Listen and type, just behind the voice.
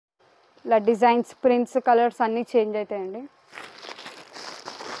ఇలా designs prints colours అన్నీ change అవుతాయండి.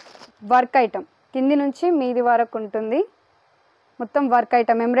 వర్క్ ఐటమ్ కింది నుంచి మీది వరకు ఉంటుంది, మొత్తం వర్క్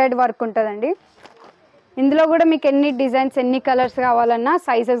ఐటమ్ ఎంబ్రాయిడరీ వర్క్ ఉంటుందండి. ఇందులో కూడా మీకు ఎన్ని డిజైన్స్ ఎన్ని కలర్స్ కావాలన్నా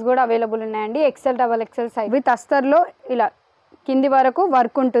సైజెస్ కూడా అవైలబుల్ ఉన్నాయండి. XL double XL size with అస్తర్లో ఇలా కింది వరకు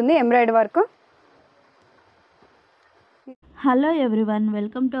వర్క్ ఉంటుంది, embroidery work. Hello everyone,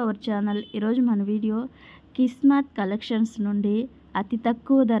 welcome to our channel. ఈరోజు మన వీడియో కిస్మత్ కలెక్షన్స్ నుండి అతి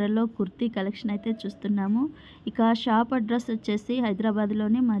తక్కువ ధరలో కుర్తీ కలెక్షన్ అయితే చూస్తున్నాము. ఇక షాప్ అడ్రస్ వచ్చేసి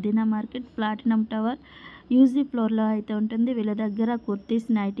హైదరాబాద్లోని Madina market platinum tower UG ఫ్లోర్లో అయితే ఉంటుంది. వీళ్ళ దగ్గర కుర్తీస్,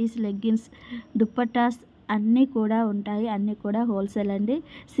 నైటీస్, లెగ్గిన్స్, దుప్పటాస్ అన్నీ కూడా ఉంటాయి. అన్నీ కూడా హోల్సేల్ అండి,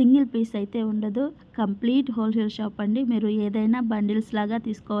 సింగిల్ పీస్ అయితే ఉండదు. కంప్లీట్ హోల్సేల్ షాప్ అండి. మీరు ఏదైనా బండిల్స్ లాగా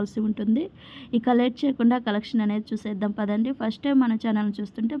తీసుకోవాల్సి ఉంటుంది. ఇక లేట్ చేయకుండా కలెక్షన్ అనేది చూసేద్దాం పదండి. ఫస్ట్ టైం మన ఛానల్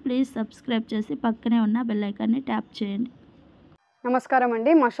చూస్తుంటే ప్లీజ్ సబ్స్క్రైబ్ చేసి పక్కనే ఉన్న బెల్ ఐకాన్ని ట్యాప్ చేయండి. నమస్కారం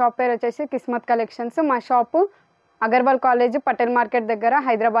అండి, మా షాప్ పేరు వచ్చేసి కిస్మత్ కలెక్షన్స్. మా shop Agarwal college Patel market దగ్గర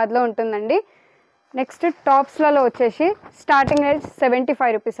హైదరాబాద్లో ఉంటుందండి. నెక్స్ట్ టాప్స్లలో వచ్చేసి స్టార్టింగ్ రేట్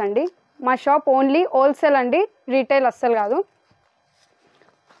 75 రూపీస్ అండి. మా షాప్ ఓన్లీ హోల్సేల్ అండి, రీటైల్ అస్సలు కాదు.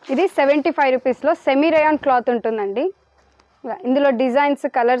 ఇది 75 రూపీస్లో సెమీ రేయాన్ క్లాత్ ఉంటుందండి. ఇందులో డిజైన్స్,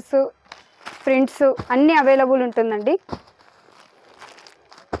 కలర్స్, ప్రింట్స్ అన్నీ అవైలబుల్ ఉంటుందండి.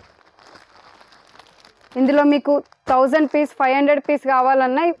 ఇందులో మీకు 1000 పీస్ 500 పీస్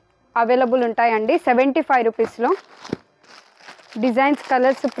కావాలన్నా అవైలబుల్ ఉంటాయండి. 75 రూపీస్లో designs,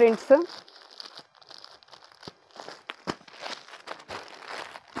 colours, prints.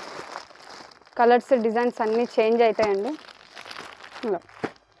 Colours, designs అన్నీ చేంజ్ అవుతాయండి.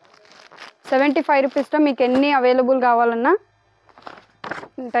 75 రూపీస్లో మీకు ఎన్ని అవైలబుల్ కావాలన్నా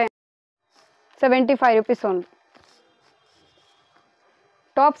ఉంటాయి. 75 రూపీస్ ఓన్లీ.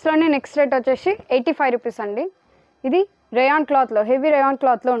 టాప్స్లోనే నెక్స్ట్ రేట్ వచ్చేసి 85 రూపీస్ అండి. ఇది రేయాన్ క్లాత్లో, హెవీ రేయాన్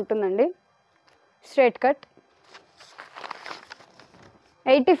క్లాత్లో ఉంటుందండి. Straight cut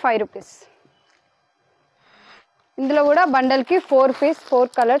 85 rupees. ఇందులో కూడా బండల్కి 4 పీస్ 4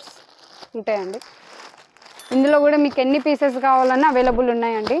 కలర్స్ ఉంటాయండి. ఇందులో కూడా మీకు ఎన్ని పీసెస్ కావాలన్నా అవైలబుల్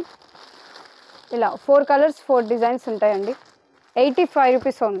ఉన్నాయండి. ఇలా 4 కలర్స్ 4 డిజైన్స్ ఉంటాయండి. 85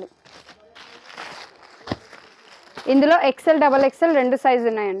 రూపీస్ ఓన్లీ. ఇందులో ఎక్సెల్ డబల్ ఎక్సెల్ 2 సైజు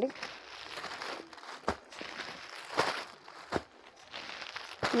ఉన్నాయండి.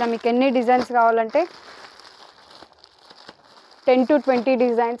 ఇలా మీకు ఎన్ని డిజైన్స్ కావాలంటే 10 to 20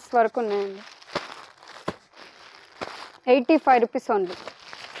 డిజైన్స్ వరకు ఉన్నాయండి. 85 రూపీస్ ఓన్లీ.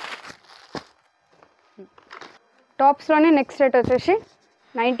 టాప్స్లోనే నెక్స్ట్ రేట్ వచ్చేసి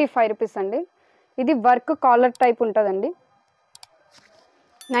 95 రూపీస్ అండి. ఇది వర్క్ కాలర్ టైప్ ఉంటుందండి.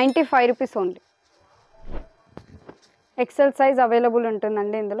 95 rupees only. XL size available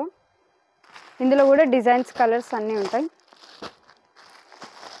ఉంటుందండి. ఇందులో కూడా డిజైన్స్, కలర్స్ అన్నీ ఉంటాయి.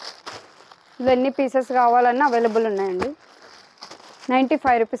 ఇందులో ఎన్ని పీసెస్ కావాలన్నా అవైలబుల్ ఉన్నాయండి.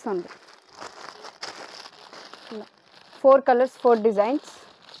 95 rupees only. 4 colours 4 designs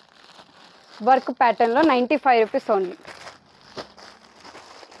work ప్యాటర్న్లో 95 రూపీస్ ఓన్లీ.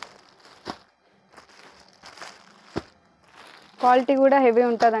 క్వాలిటీ కూడా హెవీ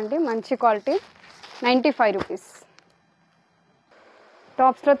ఉంటుందండి, మంచి క్వాలిటీ. 95 రూపీస్.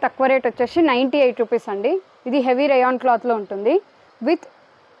 టాప్స్లో తక్కువ రేట్ వచ్చేసి 98 రూపీస్ అండి. ఇది హెవీ రేయాన్ క్లాత్లో ఉంటుంది, విత్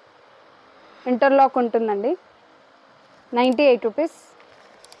ఇంటర్లాక్ ఉంటుందండి. 98 రూపీస్.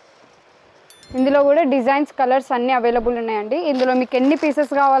 ఇందులో కూడా డిజైన్స్, కలర్స్ అన్నీ అవైలబుల్ ఉన్నాయండి. ఇందులో మీకు ఎన్ని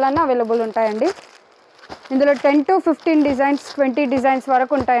పీసెస్ కావాలన్నా అవైలబుల్ ఉంటాయండి. ఇందులో 10 to 15 డిజైన్స్ 20 డిజైన్స్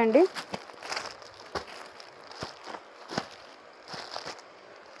వరకు ఉంటాయండి.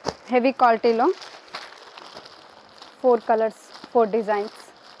 హెవీ క్వాలిటీలో 4 colours 4 designs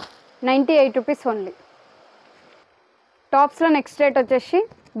 98 rupees only. టాప్స్లో next rate వచ్చేసి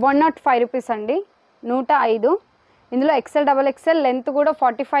 105 రూపీస్ అండి. 105. ఇందులో ఎక్సెల్ డబల్ ఎక్సెల్ లెంత్ కూడా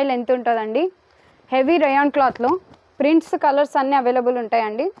 45 లెంత్ ఉంటుందండి. హెవీ రేయాన్ క్లాత్లో ప్రింట్స్, కలర్స్ అన్నీ అవైలబుల్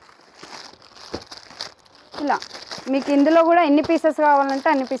ఉంటాయండి. ఇలా మీకు ఇందులో కూడా ఎన్ని పీసెస్ కావాలంటే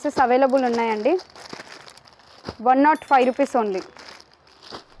అన్ని పీసెస్ అవైలబుల్ ఉన్నాయండి. 105 రూపీస్ ఓన్లీ.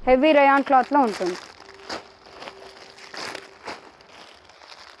 హెవీ రేయాన్ క్లాత్లో ఉంటుంది.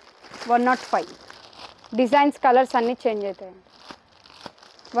 105. డిజైన్స్, కలర్స్ అన్నీ చేంజ్ అవుతాయండి.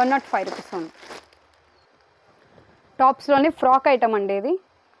 105 రూపీస్ ఓన్లీ. టాప్స్లోని ఫ్రాక్ ఐటమ్ అండి. ఇది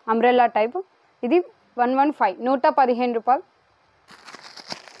అంబ్రెల్లా టైప్. ఇది 115, 115 రూపాయలు.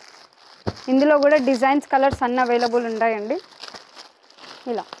 ఇందులో కూడా డిజైన్స్, కలర్స్ అన్నీ అవైలబుల్ ఉంటాయండి.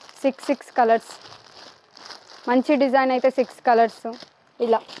 ఇలా 6 కలర్స్, మంచి డిజైన్ అయితే 6 కలర్స్,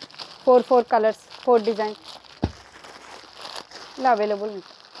 ఇలా 4 కలర్స్ 4 డిజైన్స్ ఇలా అవైలబుల్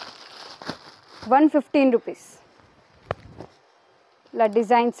ఉంటాయి. 115 రూపీస్. ఇలా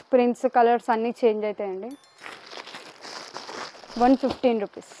డిజైన్స్ ప్రింట్స్ కలర్స్ అన్నీ చేంజ్ అవుతాయండి. 115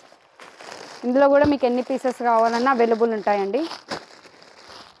 రూపీస్. ఇందులో కూడా మీకు ఎన్ని పీసెస్ కావాలన్నా అవైలబుల్ ఉంటాయండి.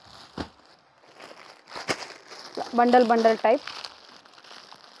 Bundle bundle type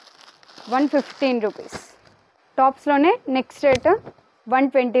 115 rupees. టాప్స్లోనే next rate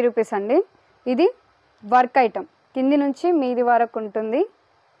 120 rupees అండి. ఇది వర్క్ ఐటమ్, కింది నుంచి మీది వరకు ఉంటుంది.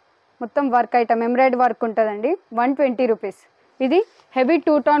 మొత్తం వర్క్ ఐటమ్, ఎంబ్రాయిడరీ వర్క్ ఉంటుందండి. 120 రూపీస్. ఇది హెవీ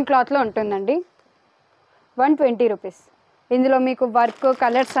 2 టోన్ క్లాత్లో ఉంటుందండి. 120 రూపీస్. ఇందులో మీకు వర్క్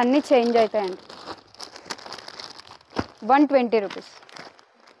కలర్స్ అన్నీ చేంజ్ అవుతాయండి. 120 రూపీస్.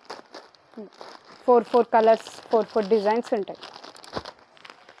 4 కలర్స్ 4 డిజైన్స్ ఉంటాయి.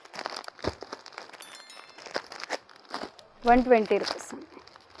 120 రూపీస్.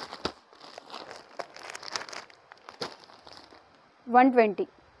 120.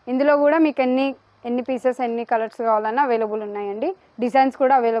 ఇందులో కూడా మీకు ఎన్ని పీసెస్ ఎన్ని కలర్స్ కావాలన్నా అవైలబుల్ ఉన్నాయండి. డిజైన్స్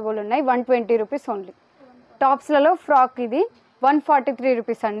కూడా అవైలబుల్ ఉన్నాయి. 120 రూపీస్ ఓన్లీ. టాప్స్లలో ఫ్రాక్ ఇది 143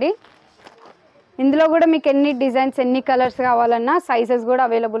 రూపీస్ అండి. ఇందులో కూడా మీకు ఎన్ని డిజైన్స్ ఎన్ని కలర్స్ కావాలన్నా సైజెస్ కూడా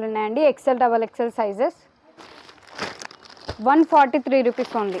అవైలబుల్ ఉన్నాయండి. XL XXL sizes. 143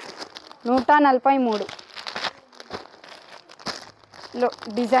 rupees only. 143 లో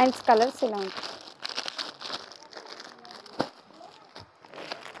డిజైన్స్ కలర్స్ ఇలా ఉంటాయి.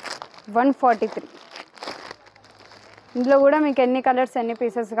 143. ఇందులో కూడా మీకు ఎన్ని కలర్స్ ఎన్ని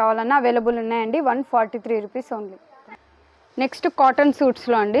పీసెస్ కావాలన్నా అవైలబుల్ ఉన్నాయండి. 143 రూపీస్ ఓన్లీ. నెక్స్ట్ కాటన్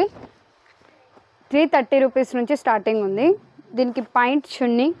సూట్స్లో అండి 330 రూపీస్ నుంచి స్టార్టింగ్ ఉంది. దీనికి పాయింట్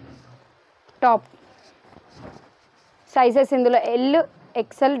చున్నీ టాప్ సైజెస్ ఇందులో L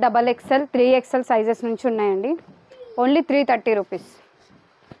XL XXL 3XL sizes నుంచి ఉన్నాయండి. Only 330 rupees.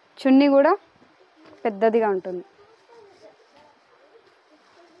 చున్నీ కూడా పెద్దదిగా ఉంటుంది.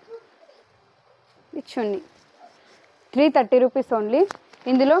 ఈ చున్నీ 330 రూపీస్ ఓన్లీ.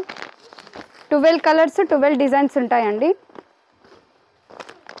 ఇందులో 12 కలర్స్ 12 డిజైన్స్ ఉంటాయండి.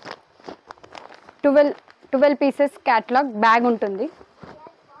 12 పీసెస్ క్యాట్లాగ్ బ్యాగ్ ఉంటుంది.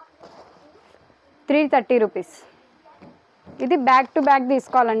 330 రూపీస్. ఇది బ్యాగ్ టు బ్యాగ్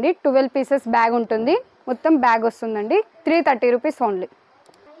తీసుకోవాలండి. 12 పీసెస్ బ్యాగ్ ఉంటుంది. మొత్తం బ్యాగ్ వస్తుందండి. 330 రూపీస్ ఓన్లీ.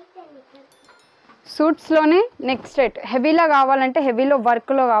 సూట్స్లోనే నెక్స్ట్ రేట్ హెవీలో కావాలంటే హెవీలో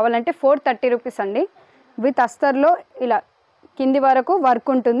వర్క్లో కావాలంటే 430 రూపీస్ అండి. విత్ అస్తర్లో ఇలా కింది వరకు వర్క్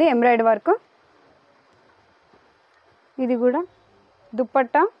ఉంటుంది, ఎంబ్రాయిడరీ వర్క్. ఇది కూడా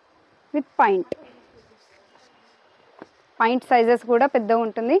దుపట్టా విత్ పాయింట్ సైజెస్ కూడా పెద్దగా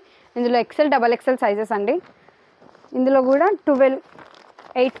ఉంటుంది. ఇందులో XL XXL సైజెస్ అండి. ఇందులో కూడా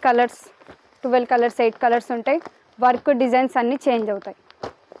 8 కలర్స్ 8 కలర్స్ ఉంటాయి. వర్క్ డిజైన్స్ అన్నీ చేంజ్ అవుతాయి.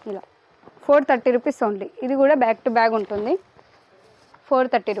 ఇలా 430 రూపీస్ ఓన్లీ. ఇది కూడా బ్యాగ్ టు బ్యాగ్ ఉంటుంది.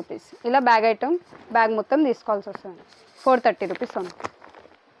 430 రూపీస్. ఇలా బ్యాగ్ ఐటమ్ బ్యాగ్ మొత్తం తీసుకోవాల్సి వస్తుంది. 430 రూపీస్ ఓన్లీ.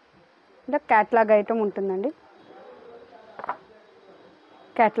 ఇలా క్యాట్లాగ్ ఐటమ్ ఉంటుందండి.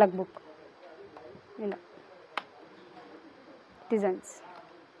 క్యాట్లాగ్ బుక్ ఇలా డిజైన్స్.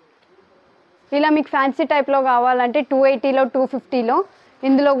 ఇలా మీకు ఫ్యాన్సీ టైప్లో కావాలంటే 280లో 250లో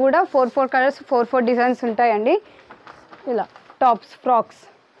ఇందులో కూడా 4 కలర్స్ 4 డిజైన్స్ ఉంటాయండి. ఇలా టాప్స్ ఫ్రాక్స్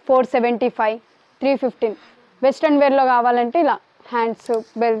 475 315. వెస్ట్రన్ వేర్లో కావాలంటే ఇలా హ్యాండ్స్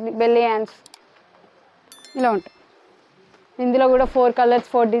బెల్లీ హ్యాండ్స్ ఇలా ఉంటాయి. ఇందులో కూడా 4 కలర్స్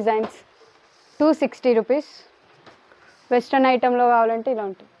 4 డిజైన్స్ 260 రూపీస్. వెస్ట్రన్ ఐటెంలో కావాలంటే ఇలా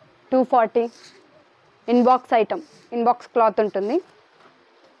ఉంటుంది 240. ఇన్బాక్స్ ఐటమ్ ఇన్బాక్స్ క్లాత్ ఉంటుంది.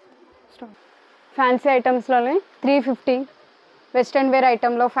 ఫ్యాన్సీ ఐటమ్స్లోనే 350. వెస్ట్రన్ వేర్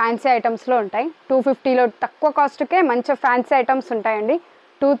ఐటెంలో ఫ్యాన్సీ ఐటమ్స్లో ఉంటాయి. 250లో తక్కువ కాస్ట్కే మంచి ఫ్యాన్సీ ఐటమ్స్ ఉంటాయండి.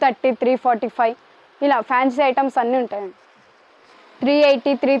 230 345 ఇలా ఫ్యాన్సీ ఐటమ్స్ అన్నీ ఉంటాయండి.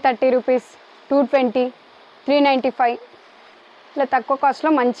 380 330 రూపీస్ 220 395 ఇలా తక్కువ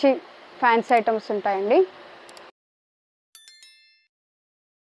కాస్ట్లో మంచి ఫ్యాన్సీ ఐటమ్స్ ఉంటాయండి.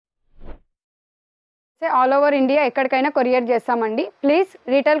 ఆల్ ఓవర్ ఇండియా ఎక్కడికైనా కొరియర్ చేస్తామండి. ప్లీజ్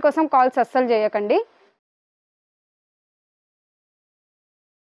రీటైల్ కోసం కాల్స్ అస్సలు చేయకండి.